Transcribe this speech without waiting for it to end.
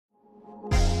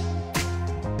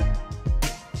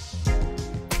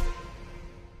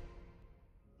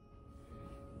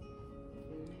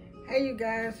Hey you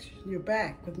guys, you're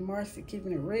back with Marcy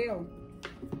Keeping It Real.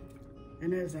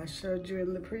 And as I showed you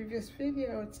in the previous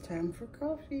video, it's time for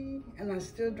coffee. And I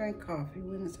still drink coffee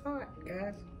when it's hot,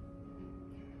 guys.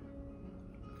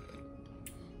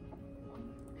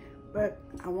 But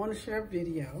I want to share a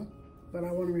video, but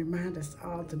I want to remind us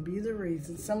all to be the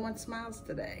reason someone smiles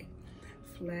today.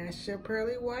 Flash your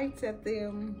pearly whites at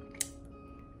them.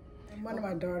 One of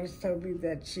my daughters told me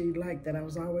that she liked that I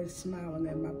was always smiling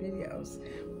at my videos,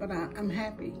 but I'm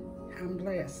happy, I'm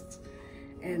blessed,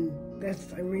 and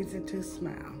that's a reason to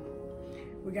smile.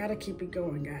 We gotta keep it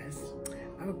going, guys.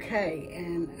 Okay,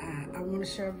 and I wanna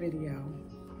share a video.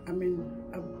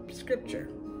 A scripture.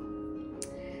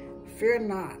 Fear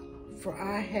not, for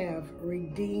I have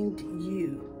redeemed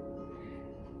you.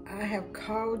 I have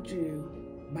called you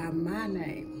by my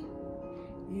name.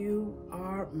 You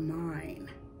are mine.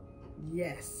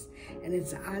 Yes, and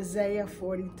it's Isaiah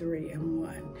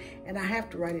 43:1. And I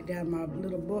have to write it down in my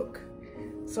little book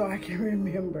so I can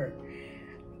remember.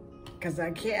 Because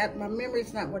my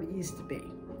memory's not what it used to be.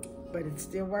 But it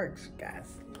still works,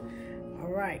 guys.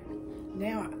 All right.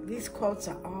 Now, these quotes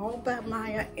are all by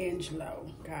Maya Angelo,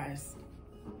 guys.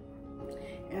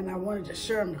 And I wanted to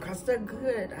share them because they're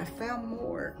good. I found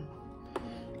more.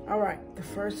 All right. The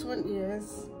first one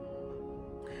is,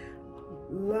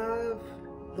 love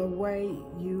the way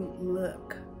you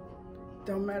look.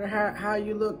 Don't matter how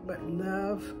you look, but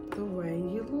love the way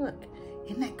you look.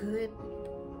 Isn't that good?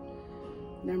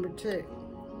 Number 2,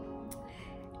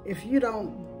 if you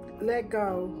don't let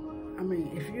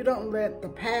if you don't let the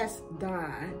past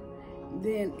die,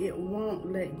 then it won't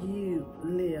let you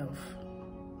live.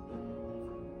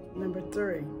 Number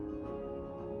 3,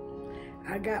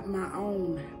 I got my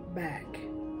own back.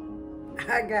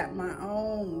 I got my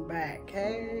own back,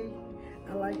 hey?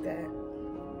 I like that.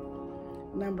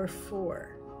 Number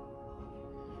 4,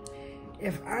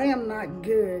 if I am not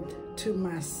good to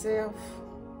myself,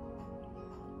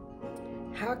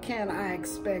 how can I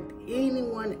expect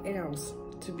anyone else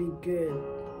to be good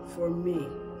for me?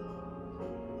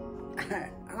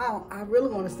 I really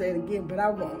want to say it again, but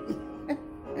I won't.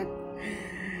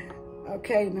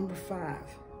 Okay, number 5,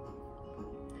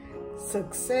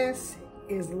 success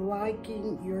is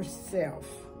liking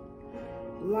yourself.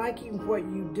 Liking what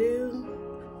you do,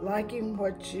 liking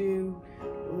what you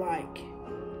like.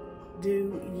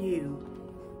 Do you.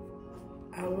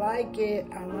 I like it,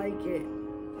 I like it.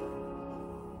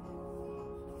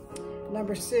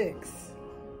 Number 6,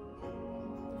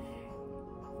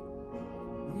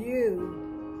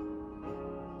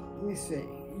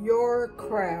 your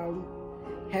crown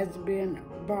has been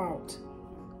bought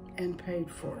and paid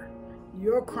for.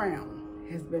 Your crown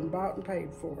has been bought and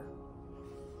paid for.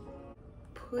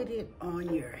 Put it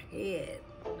on your head.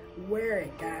 Wear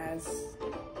it, guys.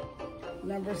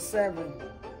 Number 7,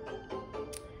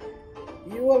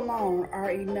 you alone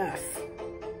are enough.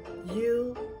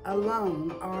 You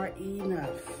alone are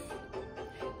enough.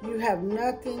 You have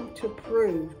nothing to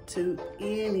prove to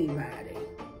anybody.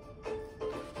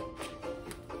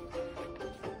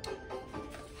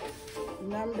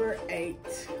 Number 8,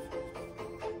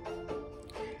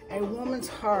 a woman's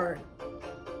heart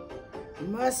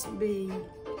must be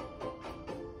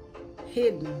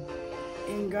hidden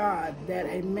in God, that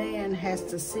a man has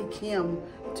to seek him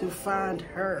to find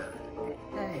her.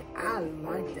 Hey, I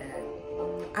like that.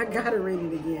 I gotta read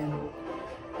it again.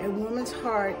 A woman's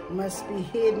heart must be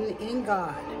hidden in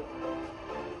God,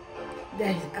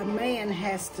 that a man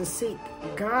has to seek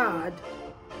God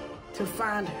to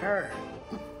find her.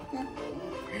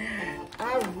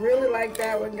 I really like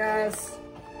that one, guys.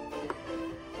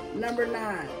 Number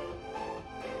 9,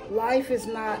 life is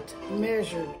not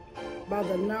measured by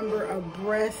the number of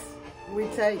breaths we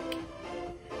take,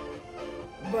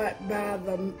 but by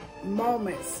the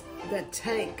moments that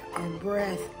take our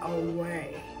breath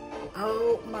away.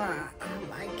 Oh my, I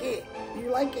like it. You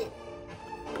like it?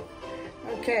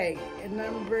 Okay, and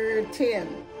number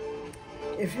 10,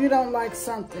 if you don't like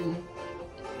something,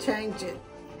 change it.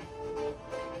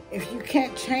 If you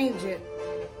can't change it,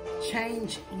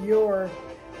 change your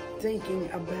thinking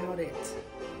about it.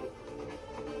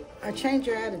 Change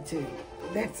your attitude.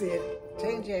 That's it.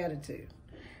 Change your attitude.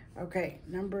 Okay,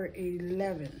 number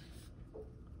 11.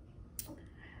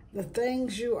 The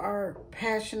things you are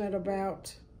passionate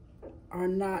about are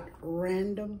not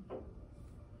random.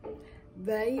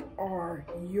 They are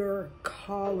your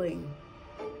calling.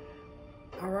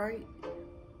 All right?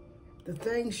 The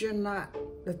things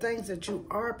that you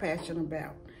are passionate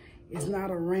about is not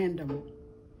a random.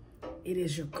 It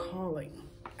is your calling.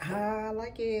 I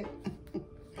like it.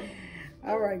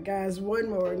 All right, guys,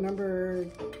 one more, number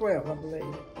 12, I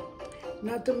believe.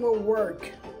 Nothing will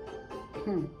work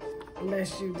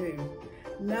unless you do.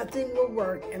 Nothing will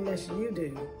work unless you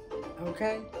do,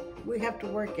 okay? We have to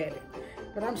work at it.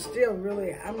 But I'm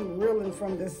reeling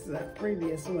from this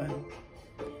previous one.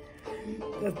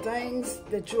 The things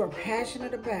that you are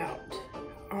passionate about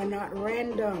are not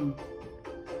random.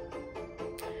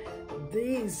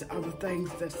 These are the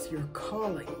things that's your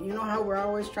calling. You know how we're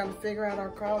always trying to figure out our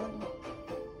calling?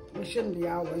 We shouldn't be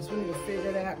always. We need to figure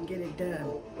it out and get it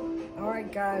done. All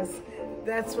right, guys,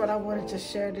 that's what I wanted to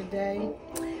share today.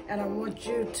 And I want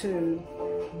you to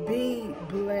be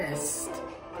blessed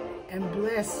and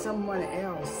bless someone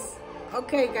else.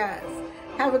 Okay, guys,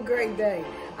 have a great day.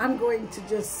 I'm going to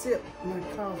just sip my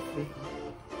coffee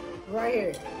right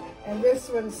here. And this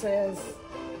one says,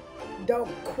 don't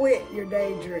quit your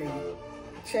daydream.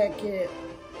 Check it.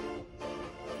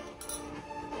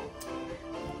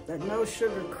 The no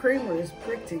sugar creamer is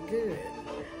pretty good.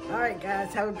 All right,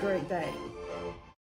 guys, have a great day.